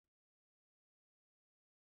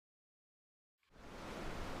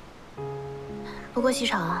不过西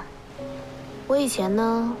城啊，我以前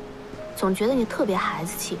呢，总觉得你特别孩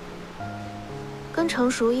子气，跟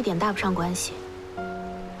成熟一点搭不上关系。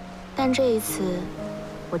但这一次，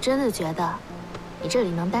我真的觉得你这里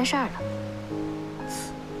能担事儿了。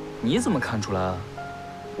你怎么看出来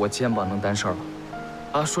我肩膀能担事儿了？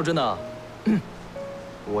啊，说真的，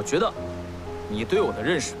我觉得你对我的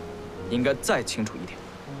认识应该再清楚一点。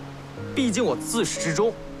毕竟我自始至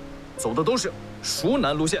终走的都是熟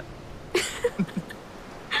男路线。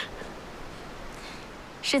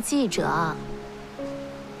是记者，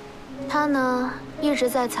他呢一直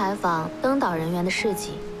在采访登岛人员的事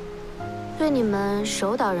迹，对你们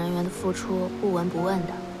守岛人员的付出不闻不问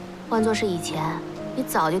的。换作是以前，你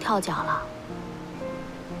早就跳脚了。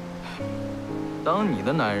当你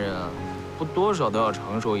的男人啊，不多少都要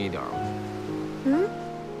成熟一点吗？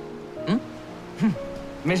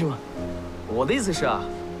没什么，我的意思是啊，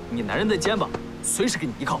你男人的肩膀随时给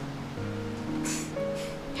你依靠。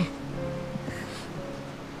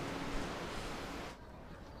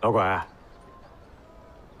老鬼，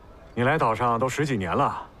你来岛上都10几年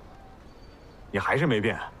了，你还是没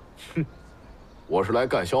变。哼，我是来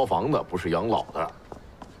干消防的，不是养老的。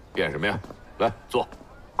变什么呀？来坐。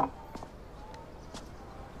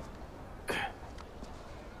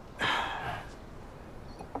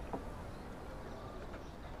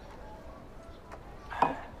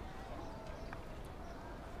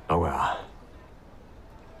老鬼啊，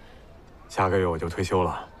下个月我就退休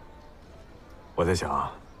了。我在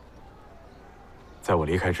想，在我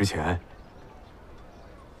离开之前，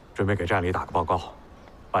准备给站里打个报告，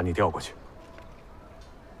把你调过去。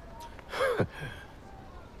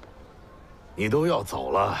你都要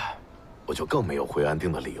走了，我就更没有回安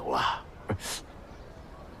定的理由了。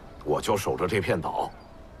我就守着这片岛，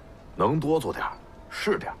能多做点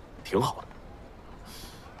是点，挺好的。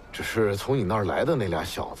只是从你那儿来的那俩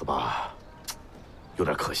小子吧，有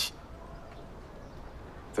点可惜。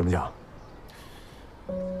怎么讲？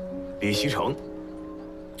李溪成，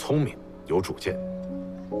聪明有主见，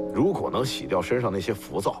如果能洗掉身上那些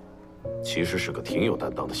浮躁，其实是个挺有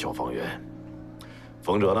担当的消防员。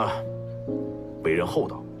冯哲呢，为人厚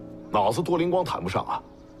道，脑子多灵光谈不上啊，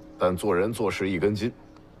但做人做事一根筋，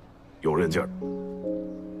有韧劲儿。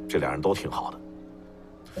这俩人都挺好的。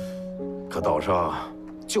可岛上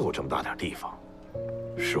就这么大点地方，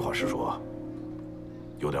实话实说，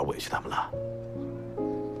有点委屈他们了。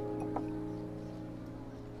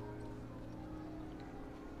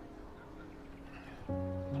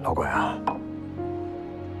老鬼啊，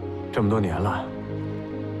这么多年了，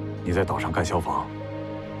你在岛上干消防，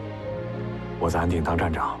我在安定当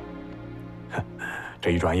站长，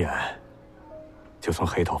这一转眼就从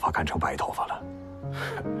黑头发干成白头发了，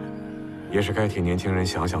也是该替年轻人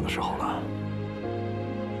想想的时候了。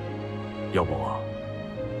要不，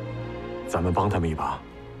咱们帮他们一把？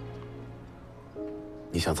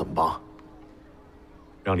你想怎么帮？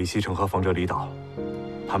让李溪成和冯哲离岛，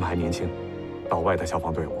他们还年轻，岛外的消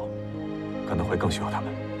防队伍可能会更需要他们。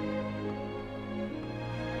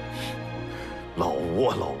老吴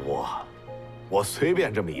啊，老吴，我随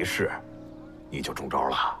便这么一试，你就中招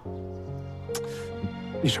了。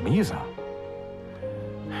你什么意思啊？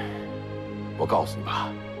我告诉你吧，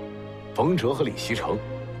冯哲和李溪成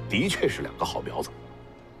的确是两个好苗子，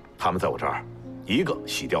他们在我这儿，一个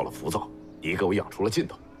洗掉了浮躁，一个我养出了劲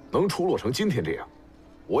头，能出落成今天这样，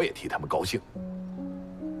我也替他们高兴。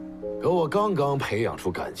可我刚刚培养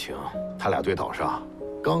出感情，他俩对岛上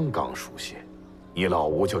刚刚熟悉，你老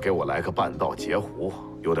吴就给我来个半道截胡，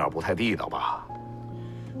有点不太地道吧？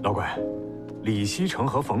老鬼，李溪成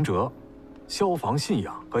和冯哲，消防信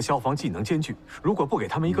仰和消防技能兼具，如果不给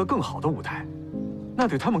他们一个更好的舞台，那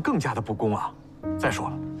对他们更加的不公啊！再说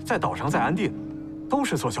了，在岛上，在安定，都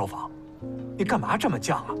是做消防，你干嘛这么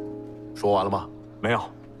犟啊？说完了吗？没有，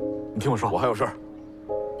你听我说。我还有事儿，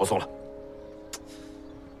我走了。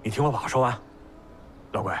你听我把话说完，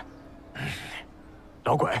老鬼。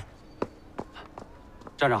老鬼，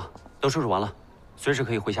站长，都收拾完了，随时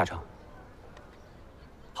可以回下城。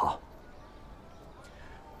好。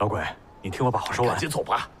老鬼，你听我把话说完。赶紧走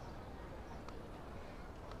吧。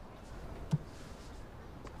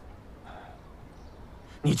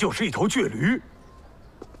你就是一头倔驴。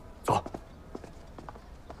走。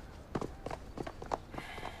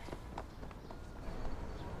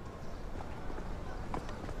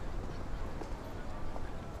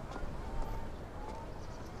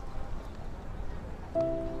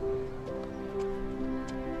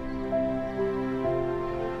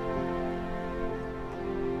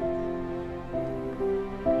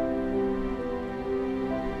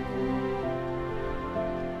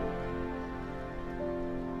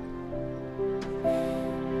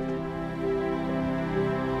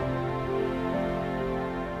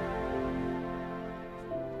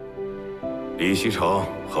李溪成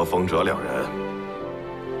和丰哲两人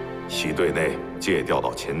系队内借调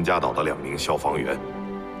到钱家岛的2名消防员。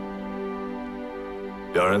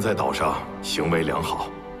两人在岛上行为良好，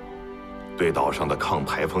对岛上的抗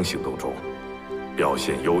台风行动中表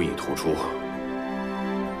现优异突出，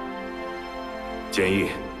建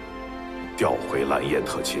议调回蓝焰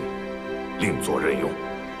特勤，另作任用。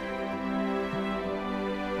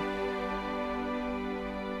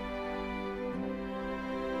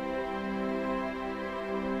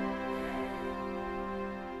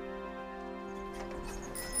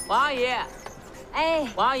王阿姨，哎，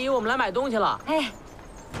王阿姨，我们来买东西了。哎，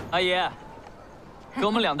阿姨，给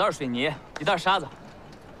我们2袋水泥，1袋沙子。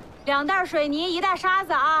2袋水泥，1袋沙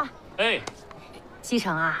子啊！哎，西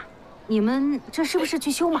城啊，你们这是不是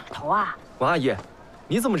去修码头啊？王阿姨，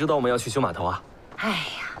你怎么知道我们要去修码头啊？哎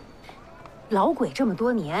呀，老鬼这么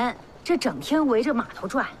多年，这整天围着码头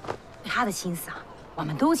转，他的心思啊，我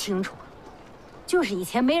们都清楚。就是以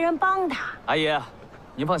前没人帮他。阿姨，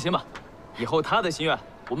您放心吧，以后他的心愿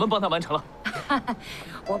我们帮他完成了。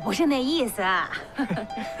我不是那意思。阿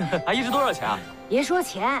姨，这多少钱啊？别说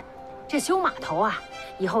钱，这修码头啊，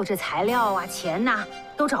以后这材料啊、钱呐，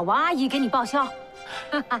都找王阿姨给你报销。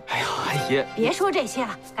哎呦，阿姨，别说这些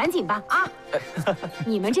了，赶紧吧啊！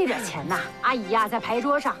你们这点钱呐，阿姨呀，在牌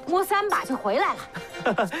桌上摸3把就回来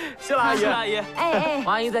了。谢了，阿姨。谢了，阿姨。哎，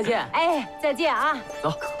王阿姨再见。哎，再见啊！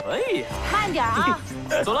走，可以。慢点啊！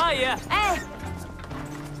走了，阿姨。哎。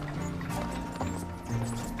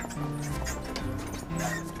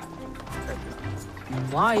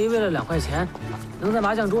王阿姨为了2块钱，能在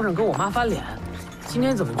麻将桌上跟我妈翻脸，今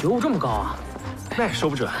天怎么觉悟这么高啊？那也说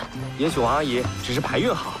不准，也许王阿姨只是牌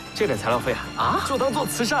运好，这点材料费啊，就当做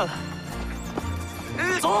慈善了。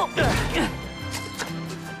走。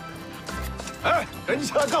哎，赶紧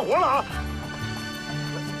起来干活了啊！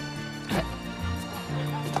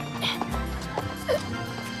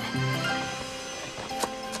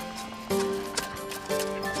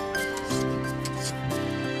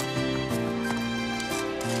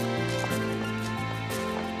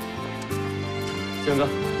建哥，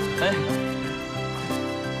哎，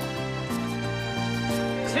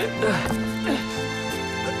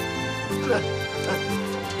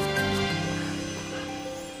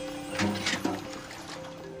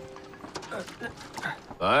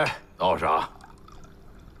来，倒上。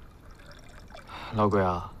老鬼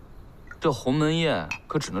啊，这鸿门宴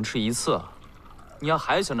可只能吃1次啊！你要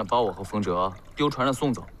还想着把我和丰哲丢船上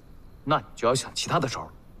送走，那你就要想其他的招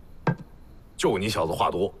了。就你小子话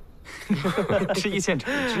多。吃一堑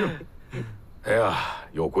长一智嘛。哎呀，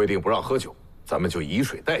有规定不让喝酒，咱们就以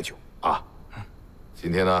水代酒啊！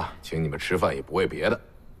今天呢，请你们吃饭也不为别的，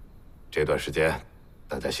这段时间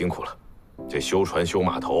大家辛苦了。这修船修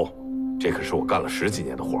码头，这可是我干了10几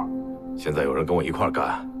年的活儿，现在有人跟我一块儿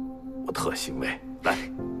干，我特欣慰。来，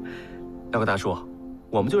大哥大叔，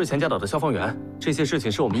我们就是钱家岛的消防员，这些事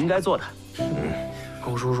情是我们应该做的。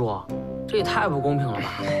龚叔叔，这也太不公平了吧！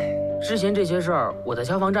之前这些事儿，我在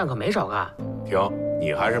消防站可没少干。停，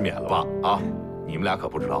你还是免了吧啊！你们俩可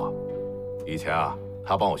不知道啊，以前啊，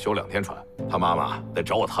他帮我修2天船，他妈妈得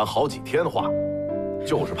找我谈好几天的话，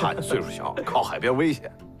就是怕你岁数小，靠海边危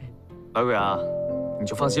险。老鬼啊，你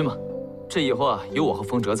就放心吧，这以后啊，有我和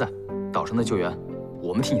丰哲在，岛上的救援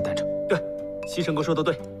我们替你担着。对，西城哥说的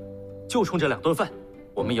对，就冲这2顿饭，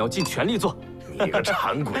我们也要尽全力做。你个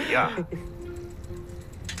馋鬼呀！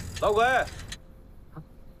老鬼，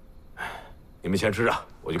你们先吃着，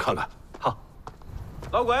我去看看。好。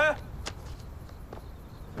老鬼，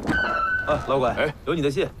老鬼，哎，有你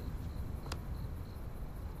的信。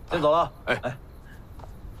先走了。哎，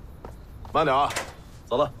慢点啊，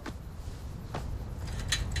走了。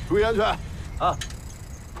注意安全啊！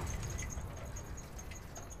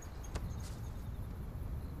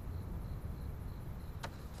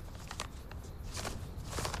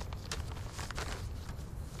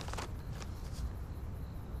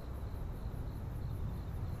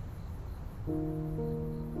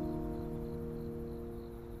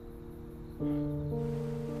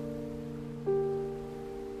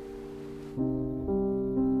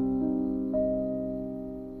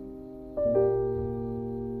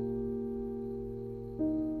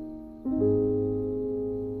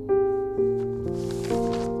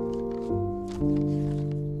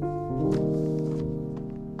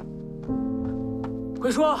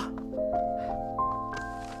鬼叔，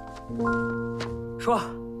叔，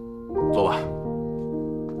坐吧。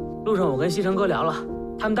路上我跟西城哥聊了，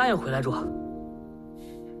他们答应回来住。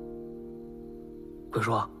鬼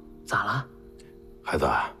叔，咋了？孩子，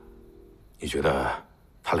你觉得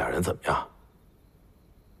他俩人怎么样？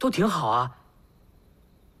都挺好啊。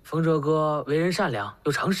丰哲哥为人善良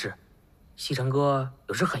又诚实，西城哥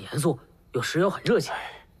有时很严肃，有时又很热情。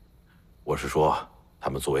我是说，他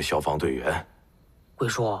们作为消防队员，贵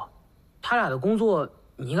叔，他俩的工作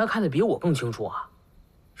你应该看得比我更清楚啊。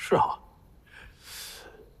是啊，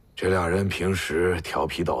这俩人平时调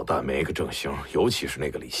皮捣蛋，没个正形，尤其是那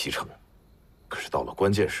个李溪成，可是到了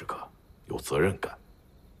关键时刻，有责任感，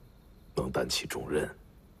能担起重任。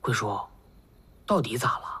贵叔，到底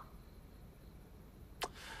咋了？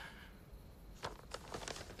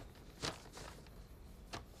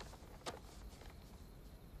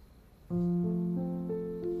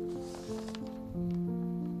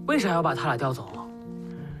为啥要把他俩调走？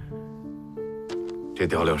这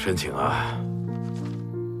调令申请啊，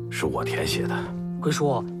是我填写的。贵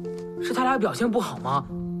叔，是他俩表现不好吗？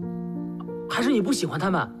还是你不喜欢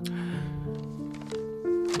他们？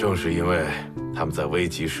正是因为他们在危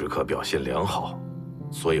急时刻表现良好，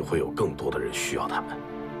所以会有更多的人需要他们。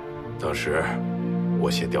当时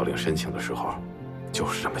我写调令申请的时候，就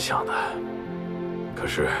是这么想的。可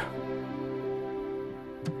是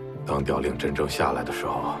当调令真正下来的时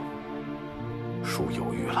候，树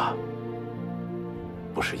犹豫了。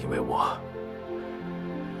不是因为我，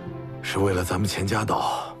是为了咱们钱家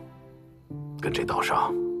岛，跟这岛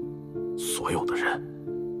上所有的人。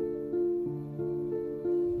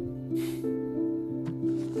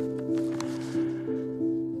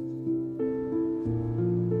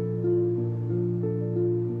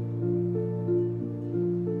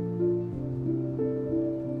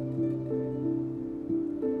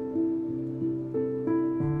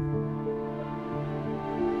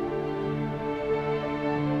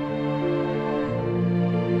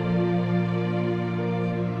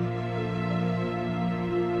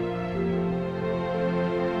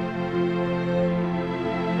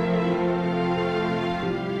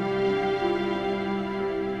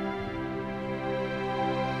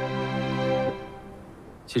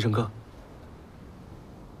西城哥，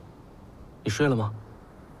你睡了吗？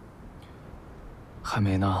还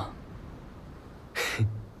没呢。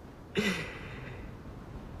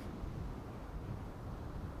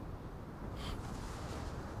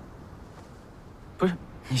不是，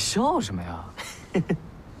你笑什么呀？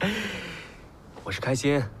我是开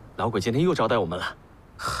心，老鬼今天又招待我们了。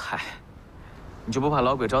嗨，你就不怕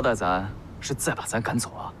老鬼招待咱，是再把咱赶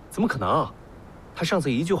走啊？怎么可能？他上次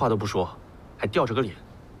一句话都不说，还吊着个脸。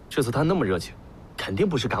这次他那么热情，肯定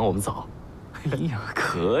不是赶我们走。哎呀，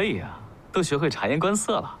可以啊，都学会察言观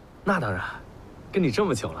色了。那当然，跟你这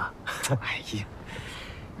么久了。哎呀，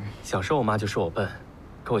小时候我妈就说我笨，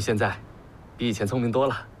可我现在比以前聪明多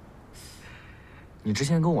了。你之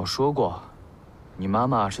前跟我说过，你妈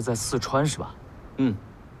妈是在四川是吧？嗯，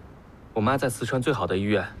我妈在四川最好的医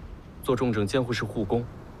院做重症监护室护工。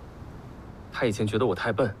她以前觉得我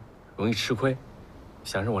太笨，容易吃亏，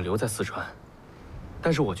想让我留在四川。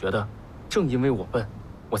但是我觉得，正因为我笨，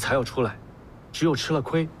我才要出来。只有吃了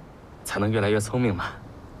亏，才能越来越聪明嘛。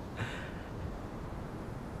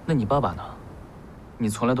那你爸爸呢？你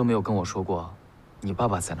从来都没有跟我说过，你爸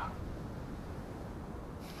爸在哪儿？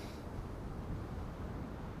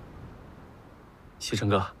西城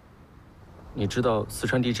哥，你知道四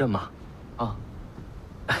川地震吗？啊，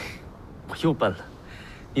哎，我又笨了，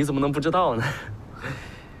你怎么能不知道呢？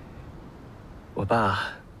我爸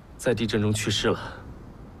在地震中去世了。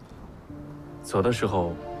走的时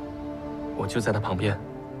候，我就在他旁边。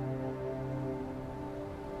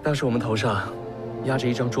当时我们头上压着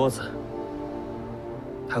一张桌子，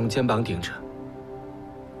他用肩膀顶着。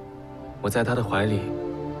我在他的怀里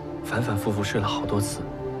反反复复睡了好多次。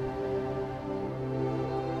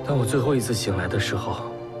当我最后一次醒来的时候，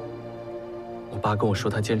我爸跟我说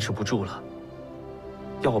他坚持不住了，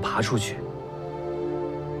要我爬出去。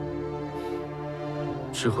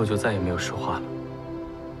之后就再也没有说话了。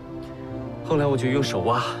后来我就用手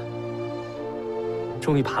挖，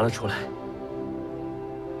终于爬了出来。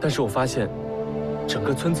但是我发现，整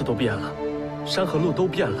个村子都变了，山和路都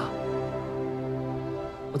变了。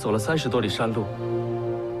我走了30多里山路，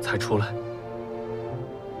才出来。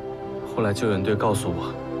后来救援队告诉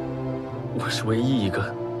我，我是唯一一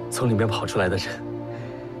个从里面跑出来的人。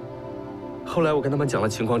后来我跟他们讲了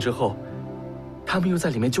情况之后，他们又在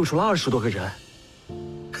里面救出了20多个人。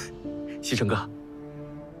西城哥，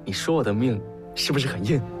你说我的命是不是很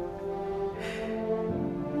硬？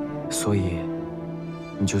所以，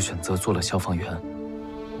你就选择做了消防员。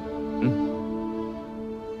嗯，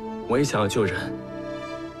我也想要救人。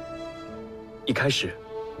一开始，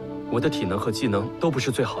我的体能和技能都不是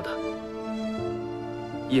最好的。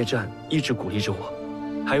夜战一直鼓励着我，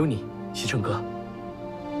还有你，西城哥。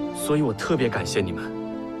所以我特别感谢你们。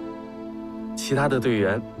其他的队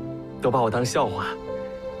员都把我当笑话，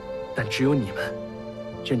但只有你们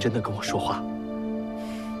认真的跟我说话。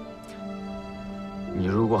你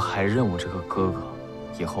如果还认我这个哥哥，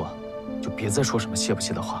以后啊，就别再说什么谢不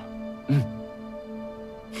谢的话了。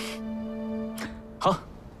好，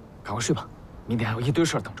赶快睡吧，明天还有一堆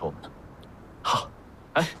事儿等着我们呢。好，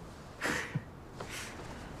哎，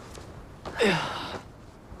哎呀。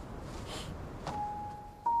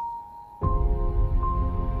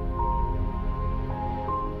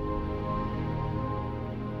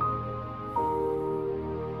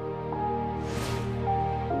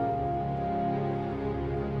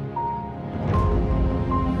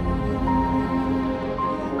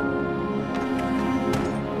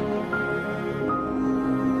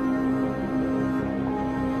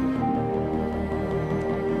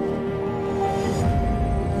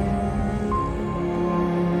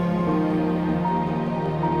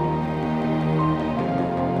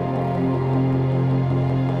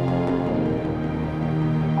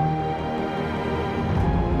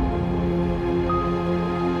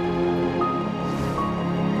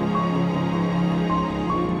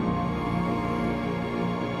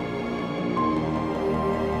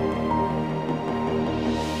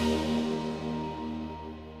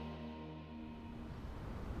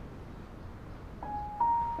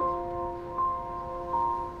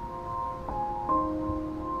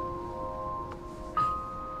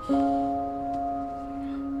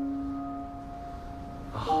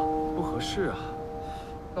 是啊，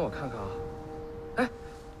那我看看啊。哎，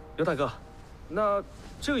刘大哥，那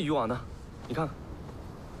这个渔网呢？你看看。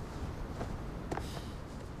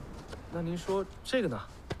那您说这个呢？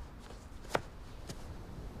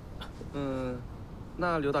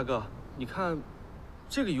那刘大哥，你看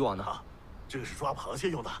这个渔网呢？啊，这个是抓螃蟹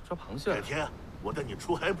用的。抓螃蟹。改天我带你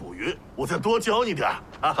出海捕鱼，我再多教你点儿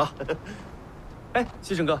啊。好。哎，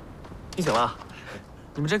西城哥，你醒了？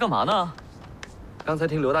你们这干嘛呢？ 刚才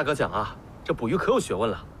听刘大哥讲啊，这捕鱼可有学问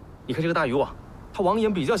了。你看这个大渔网，它网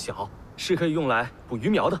眼比较小，是可以用来捕鱼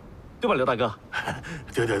苗的，对吧，刘大哥？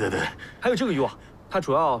对。还有这个渔网，它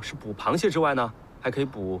主要是捕螃蟹之外呢，还可以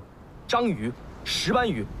捕章鱼、石斑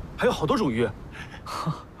鱼，还有好多种鱼。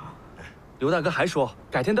刘大哥还说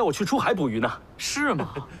改天带我去出海捕鱼呢。是吗？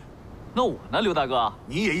那我呢，刘大哥？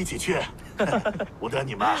你也一起去，我带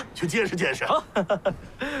你们去见识见识。好。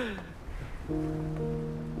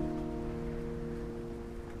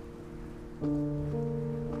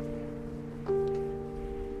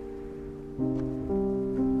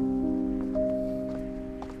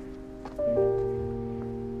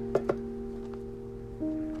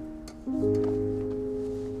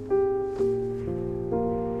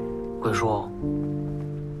鬼叔，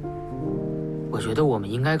我觉得我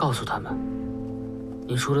们应该告诉他们，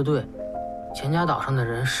您说的对，钱家岛上的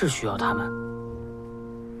人是需要他们，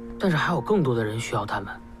但是还有更多的人需要他们，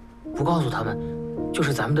不告诉他们，就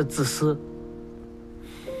是咱们的自私。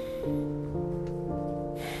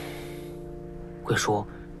鬼叔，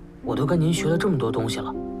我都跟您学了这么多东西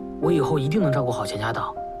了，我以后一定能照顾好钱家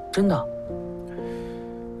岛，真的。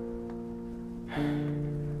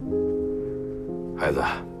孩子，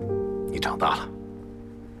你长大了，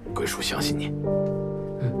鬼叔相信你。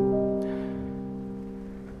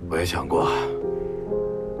我也想过，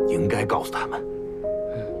应该告诉他们。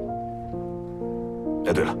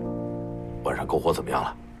哎，对了，晚上篝火怎么样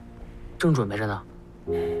了？正准备着呢。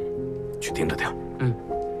去盯着点。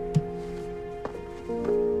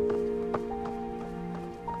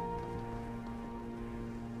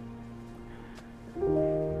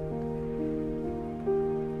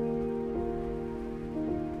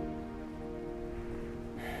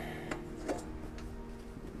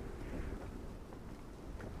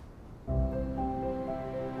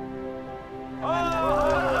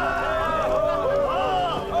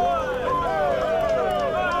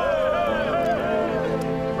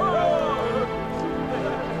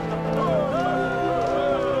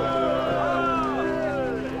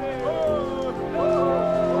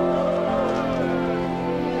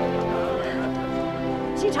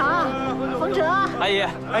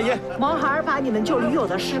阿姨，毛孩儿把你们救驴友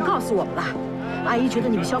的事告诉我们了。阿姨觉得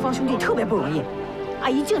你们消防兄弟特别不容易，阿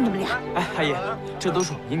姨敬你们俩。哎，阿姨，这都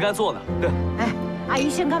是我们应该做的。对。哎，阿姨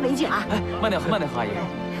先干为敬啊！哎，慢点喝，慢点喝，阿姨。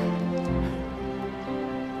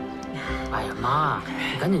哎呀妈，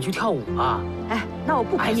你赶紧去跳舞吧。哎，那我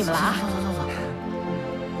不陪你们了啊。走。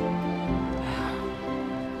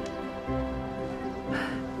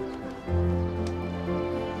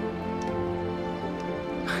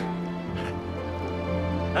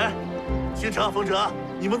哎，新成、冯哲，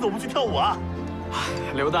你们怎么不去跳舞啊？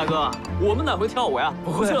刘大哥，我们哪会跳舞呀？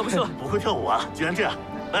不去了，不会跳舞啊？既然这样，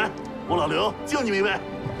来，我老刘敬你们一杯。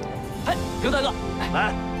哎，刘大哥，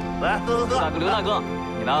来，喝。刘大哥，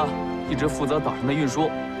你呢？一直负责岛上的运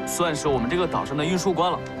输，算是我们这个岛上的运输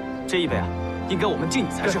官了。这一杯啊，应该我们敬你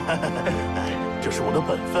才是。这是我的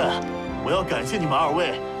本分，我要感谢你们2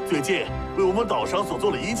位最近为我们岛上所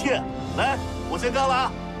做的一切。来，我先干了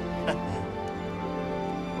啊！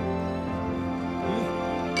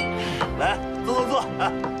来，坐，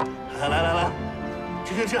来，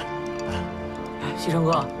吃。西城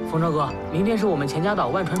哥、风车哥，明天是我们钱家岛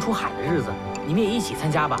万船出海的日子，你们也一起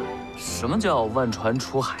参加吧。什么叫万船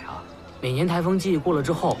出海啊？每年台风季过了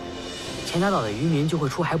之后，钱家岛的渔民就会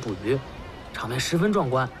出海捕鱼，场面十分壮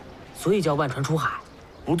观，所以叫万船出海。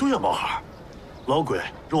不对呀，毛孩，老鬼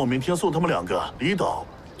让我明天送他们2个离岛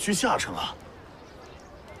去下城啊。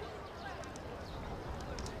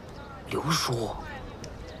刘叔。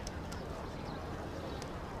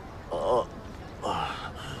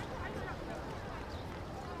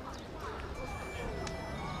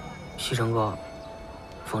西城哥，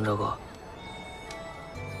风车哥，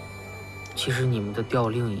其实你们的调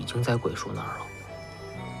令已经在鬼叔那儿了，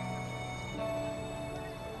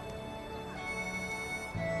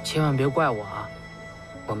千万别怪我啊！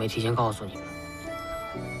我没提前告诉你们。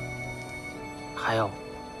还有，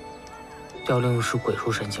调令是鬼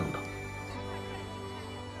叔申请的。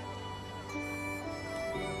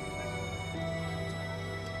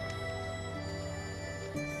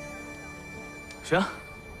行，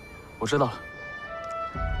我知道了。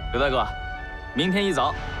刘大哥，明天一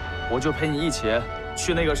早，我就陪你一起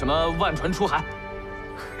去那个什么万船出海。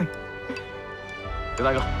刘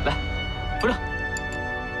大哥，来，扶着，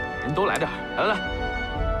人都来点儿，来，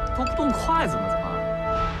都不动筷子呢，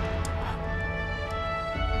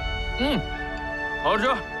怎么？好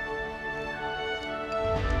吃。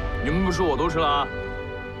你们不吃，我都吃了啊。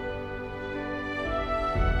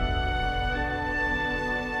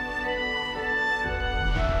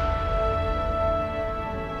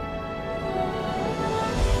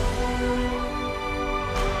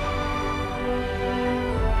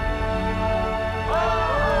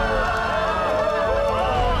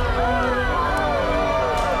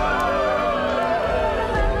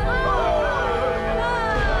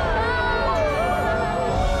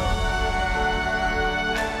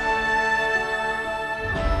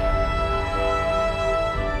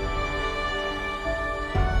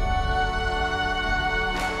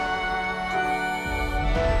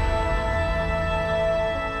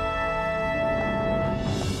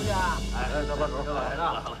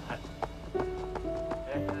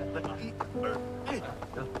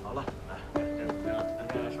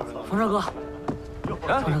风车哥，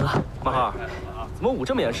风车哥，马浩，怎么捂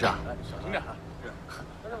这么严实啊？小心点。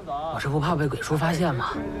我这不怕被鬼叔发现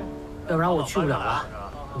吗？要不然我去不了了，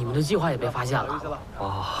你们的计划也被发现了。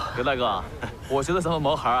哦，刘大哥，我觉得咱们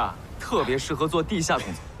毛孩啊，特别适合做地下工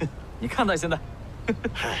作。你看他现在，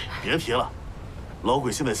哎，别提了，老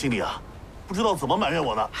鬼现在心里啊，不知道怎么埋怨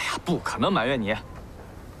我呢。哎呀，不可能埋怨你。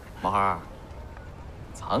毛孩，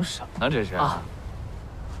藏什么呢？这是啊，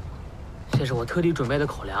这是我特地准备的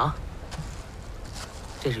口粮，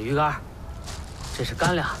这是鱼干，这是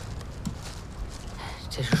干粮，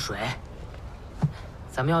这是水。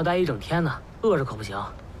咱们要待1整天呢，饿着可不行。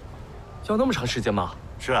要那么长时间吗？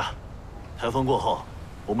是啊，台风过后，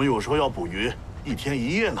我们有时候要捕鱼1天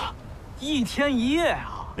1夜呢。1天1夜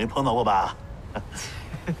啊？没碰到过吧？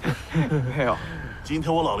没有。今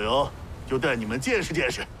天我老刘就带你们见识见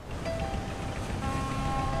识。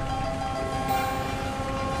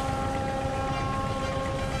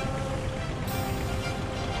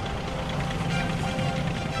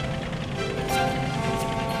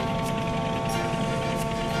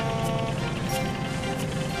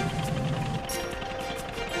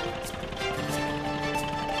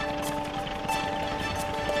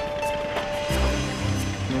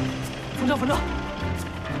冯正，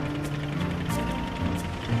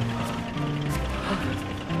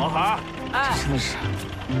毛孩，哎，真的是。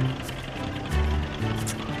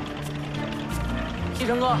西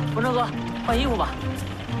城哥、冯正哥，换衣服吧。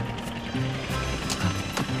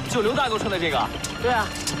就刘大哥穿的这个？对啊，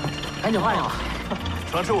赶紧换上吧。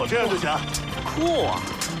穿成我这样就行。酷啊！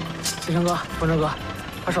西城哥、冯正哥，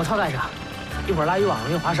把手套戴上，一会儿拉渔网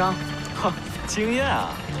容易划伤。哈，经验啊！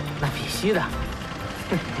那必须的。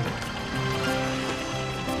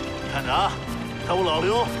看着啊，看我老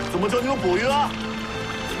刘怎么教你们捕鱼啊！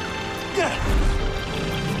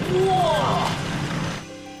哇！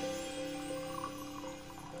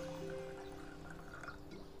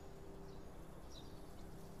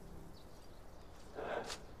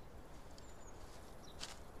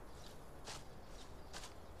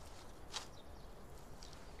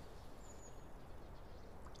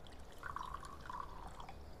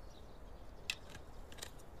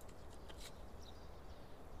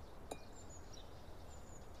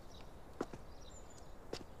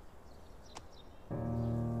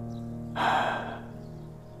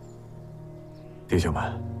弟兄们，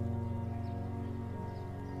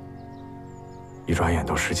一转眼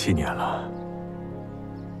都17年了，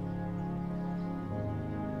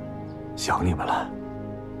想你们了。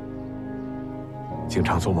经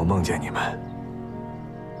常做梦梦见你们，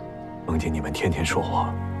梦见你们天天说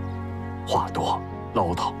我话多唠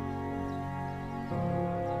叨。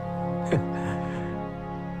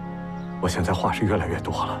我现在话是越来越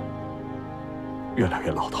多了，越来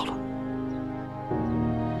越唠叨了。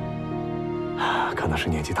可能是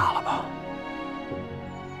年纪大了吧。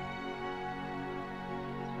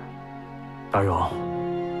大勇，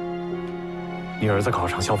你儿子考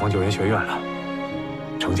上消防救援学院了，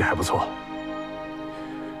成绩还不错。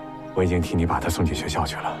我已经替你把他送进学校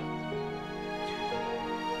去了，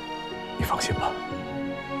你放心吧。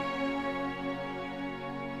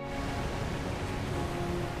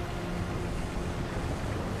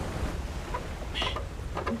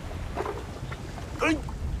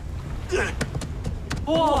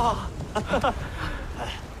哇！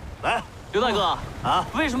来，刘大哥啊，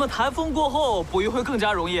为什么台风过后捕鱼会更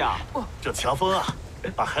加容易啊？这强风啊，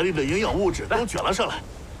把海里的营养物质都卷了上来，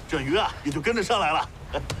这鱼啊也就跟着上来了。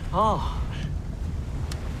哦，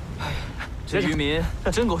这渔民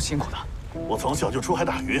真够辛苦的。我从小就出海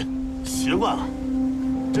打鱼，习惯了。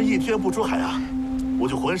这一天不出海啊，我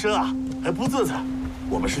就浑身啊还不自在。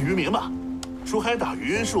我们是渔民嘛，出海打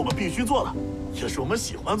鱼是我们必须做的，也是我们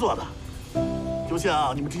喜欢做的。就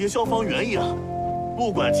像你们这些消防员一样，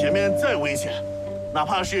不管前面再危险，哪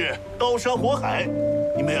怕是刀山火海，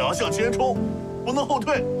你们也要向前冲，不能后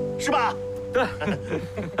退，是吧？对。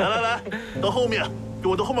来，到后面，给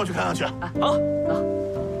我到后面去看看去。好，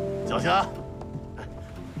走，小心啊！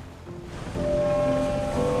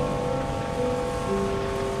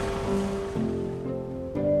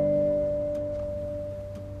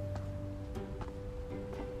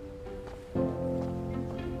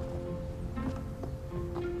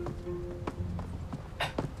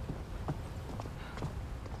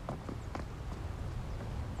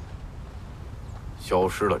消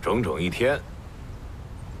失了整整1天，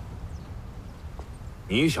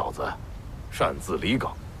你小子擅自离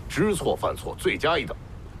岗，知错犯错，罪加一等，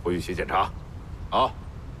回去写检查。啊！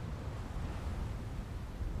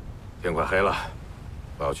天快黑了，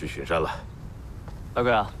我要去巡山了。大贵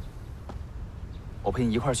啊，我陪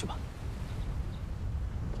你一块儿去吧。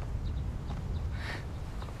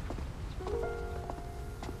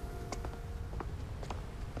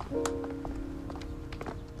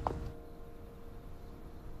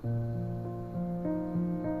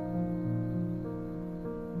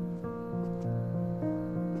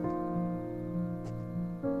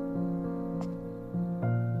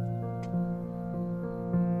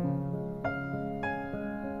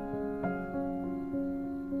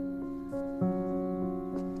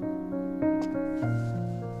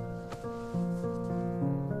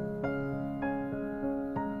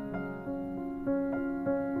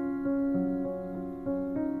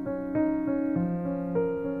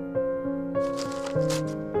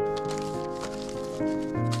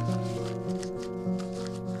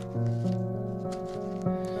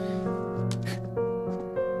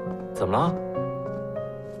怎么了？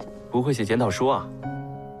不会写检讨书啊？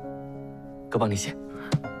哥帮你写。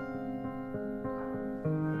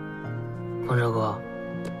风车哥，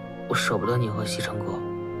我舍不得你和西城哥。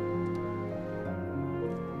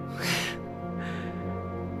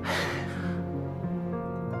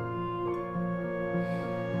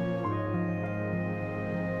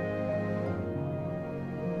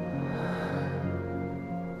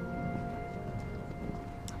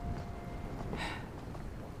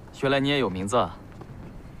原来你也有名字啊，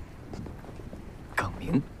耿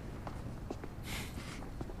明。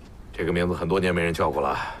这个名字很多年没人叫过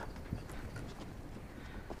了。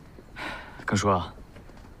耿叔啊，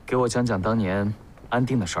给我讲讲当年安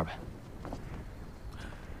定的事儿呗。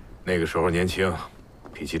那个时候年轻，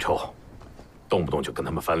脾气臭，动不动就跟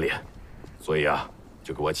他们翻脸，所以啊，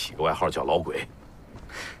就给我起个外号叫老鬼。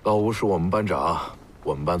老吴是我们班长，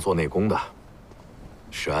我们班做内功的，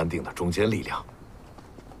是安定的中坚力量。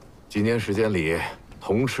几年时间里，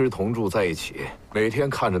同吃同住在一起，每天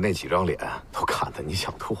看着那几张脸，都看得你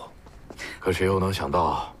想吐。可谁又能想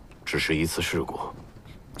到，只是一次事故，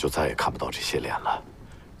就再也看不到这些脸了。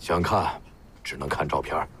想看，只能看照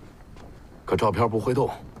片。可照片不会动，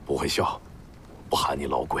不会笑，不喊你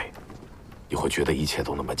老鬼，你会觉得一切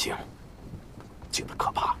都那么静，静得可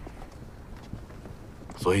怕。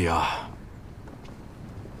所以啊，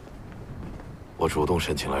我主动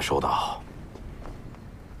申请来收导。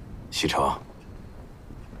西城，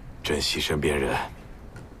珍惜身边人。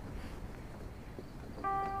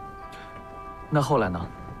那后来呢？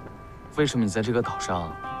为什么你在这个岛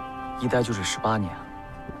上一待就是18年。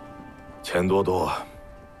钱多多，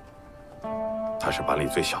他是班里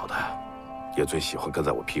最小的，也最喜欢跟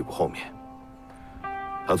在我屁股后面。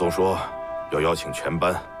他总说要邀请全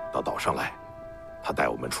班到岛上来，他带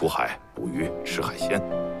我们出海捕鱼、吃海鲜，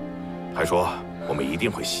还说我们一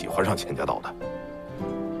定会喜欢上钱家岛的。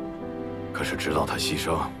可是直到他牺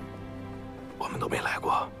牲，我们都没来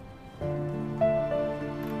过。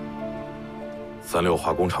36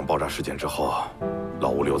化工厂爆炸事件之后，老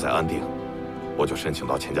吴留在安定，我就申请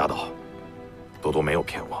到钱家岛。多多没有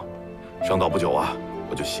骗我，上岛不久啊，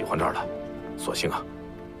我就喜欢这儿了，索性啊，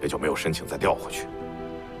也就没有申请再调回去。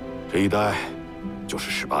这一待就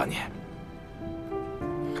是18年。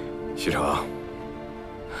西城，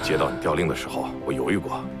接到你调令的时候，我犹豫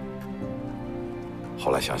过，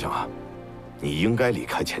后来想想啊，你应该离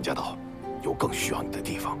开钱家岛，有更需要你的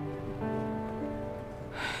地方。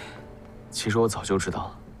其实我早就知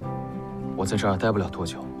道，我在这儿待不了多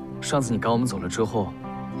久。上次你赶我们走了之后，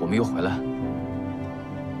我们又回来。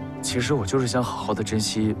其实我就是想好好的珍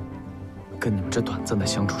惜跟你们这短暂的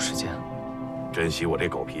相处时间，珍惜我这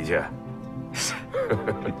狗脾气。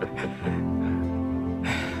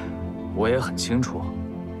我也很清楚，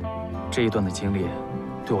这一段的经历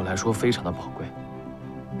对我来说非常的宝贵。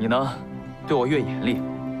你呢，对我越严厉，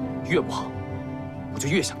越不好，我就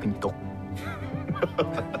越想跟你斗。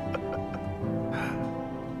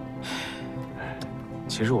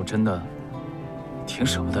其实我真的挺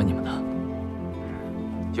舍不得你们的。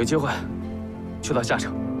有机会去到下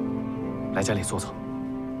城，来家里坐坐，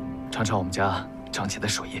尝尝我们家长起的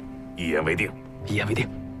手艺。一言为定，一言为定。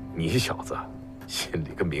你小子心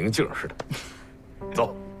里跟明镜似的。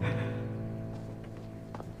走。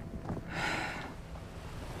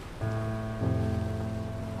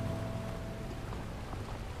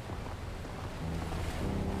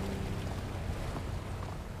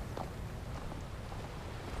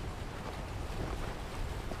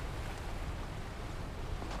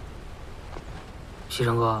西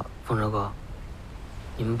城哥、风车哥，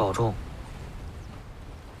你们保重。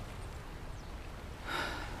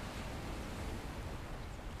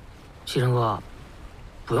西城哥，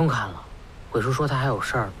不用看了，鬼叔说他还有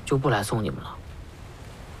事儿，就不来送你们了。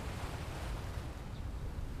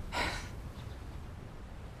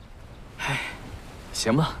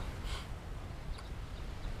行吧。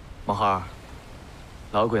毛孩，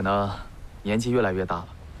老鬼呢，年纪越来越大了，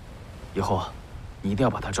以后你一定要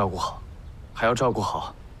把他照顾好。还要照顾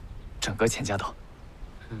好整个钱家岛。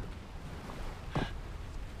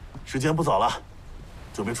时间不早了，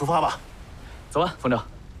准备出发吧。走吧，风筝。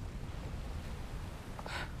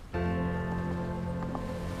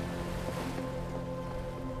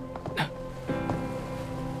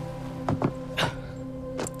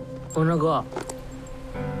风筝哥，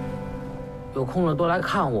有空了多来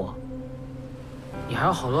看我。你还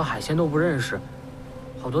有好多海鲜都不认识，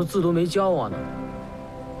好多字都没教我呢。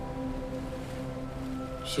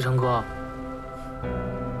西城哥，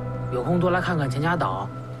有空多来看看钱家岛，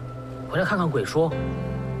回来看看鬼叔。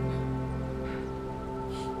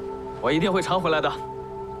我一定会常回来的。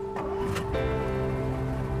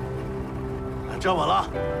站稳了，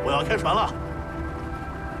我要开船了。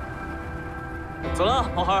走了，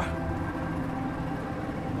毛孩。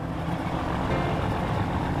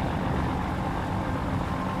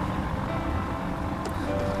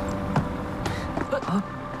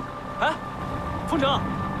哎，风筝。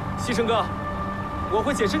西城哥，我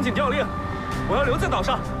会写申请调令，我要留在岛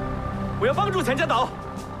上，我要帮助钱家岛。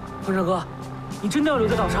风车哥，你真的要留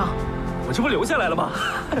在岛上？我这不留下来了吗？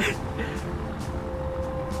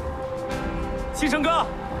西城哥，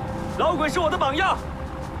老鬼是我的榜样，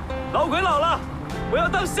老鬼老了，我要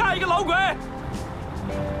当下一个老鬼。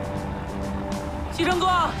西城哥，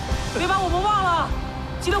别把我们忘了，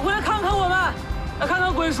记得回来看看我们，来看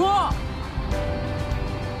看鬼叔。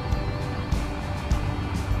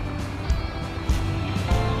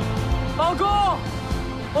保重，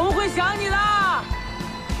我们会想你的。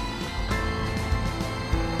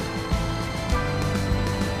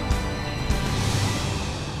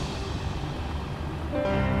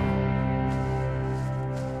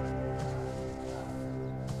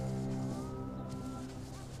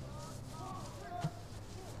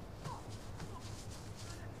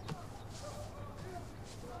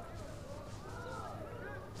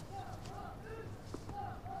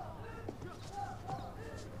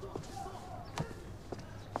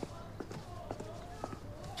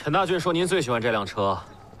陈大俊说您最喜欢这辆车，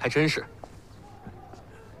还真是。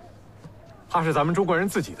它是咱们中国人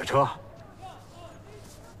自己的车。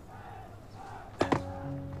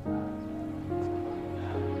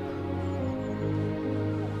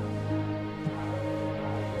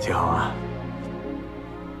秦航啊，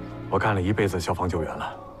我干了一辈子消防救援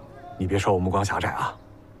了，你别说我目光狭窄啊。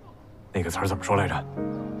那个词儿怎么说来着？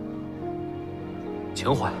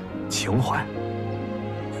情怀。情怀。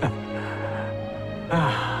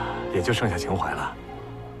啊，也就剩下情怀了。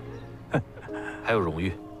还有荣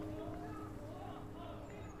誉。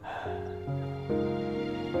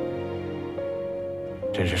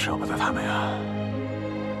真是舍不得他们呀。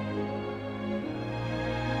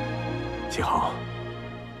启恒，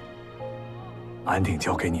安定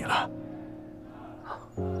交给你了。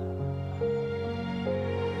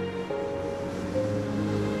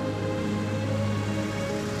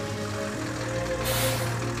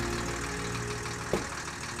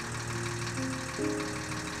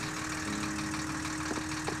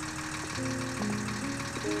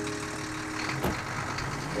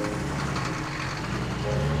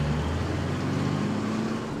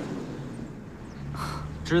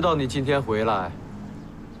知道你今天回来，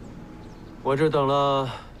我这等了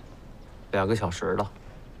2个小时了。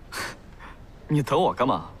你等我干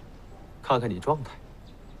嘛？看看你状态，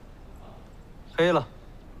黑了，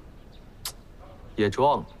也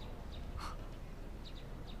壮了，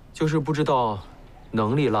就是不知道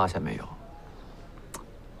能力落下没有。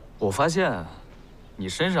我发现，你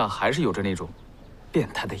身上还是有着那种变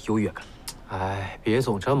态的优越感。哎，别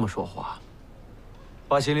总这么说话，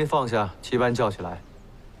把行李放下，7班叫起来。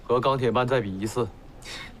和钢铁班再比一次。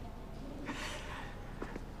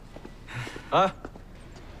哎，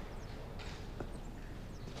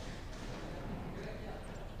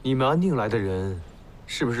你们安定来的人，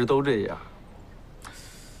是不是都这样？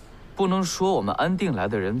不能说我们安定来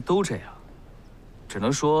的人都这样，只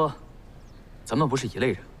能说，咱们不是一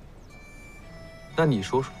类人。那你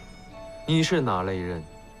说说，你是哪类人？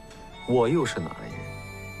我又是哪类人？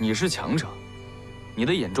你是强者，你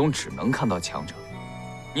的眼中只能看到强者。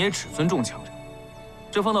你也只尊重强者，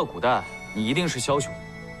这放到古代，你一定是枭雄。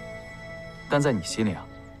但在你心里啊，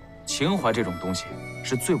情怀这种东西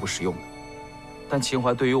是最不实用的。但情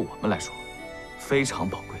怀对于我们来说，非常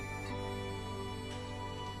宝贵。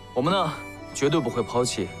我们呢，绝对不会抛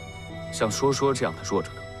弃像说这样的弱者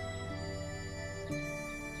的。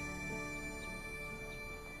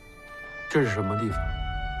这是什么地方？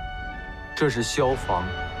这是消防，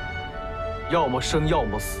要么生，要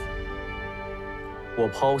么死。我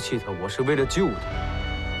抛弃他，我是为了救他。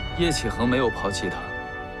叶启恒没有抛弃他，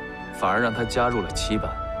反而让他加入了7班。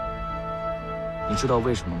你知道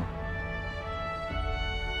为什么吗？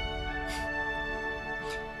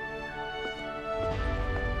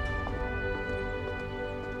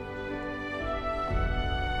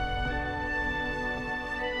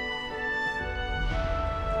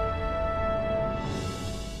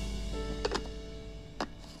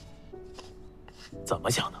怎么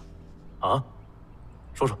想的？啊？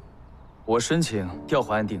说说。我申请调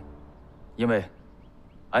回安定，因为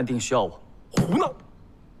安定需要我。胡闹！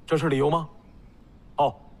这是理由吗？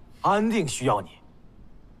哦，安定需要你，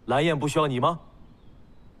蓝焰不需要你吗？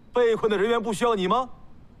被困的人员不需要你吗？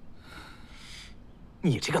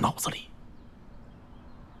你这个脑子里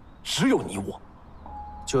只有你我。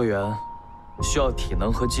救援需要体能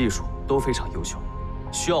和技术都非常优秀，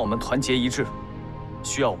需要我们团结一致，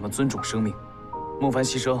需要我们尊重生命。孟凡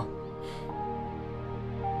牺牲。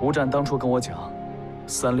吴战当初跟我讲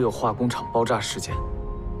，36化工厂爆炸事件，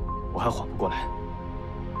我还缓不过来。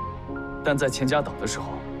但在钱家岛的时候，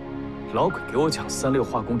老鬼给我讲36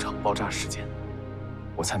化工厂爆炸事件，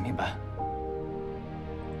我才明白，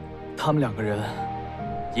他们2个人，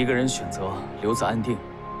一个人选择留在安定，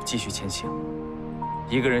继续前行，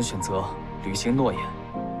一个人选择履行诺言。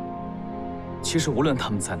其实无论他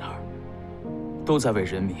们在哪儿，都在为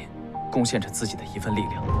人民贡献着自己的一份力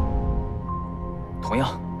量。同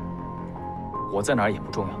样，我在哪儿也不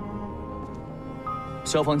重要。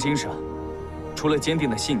消防精神，除了坚定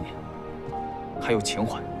的信念，还有情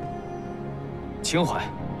怀。情怀，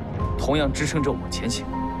同样支撑着我前行。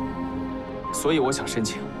所以我想申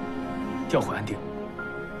请调回安定。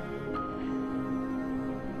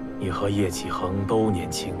你和叶启恒都年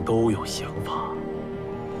轻，都有想法。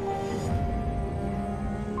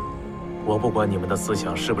我不管你们的思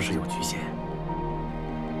想是不是有局限，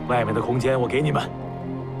外面的空间我给你们。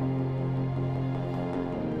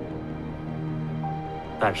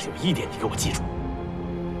但是有一点，你给我记住：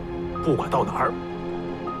不管到哪儿，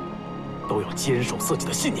都要坚守自己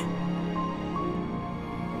的信念。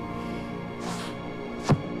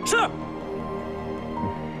是。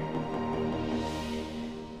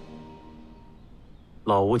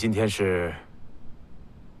老吴今天是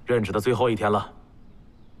任职的最后一天了，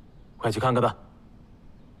快去看看他。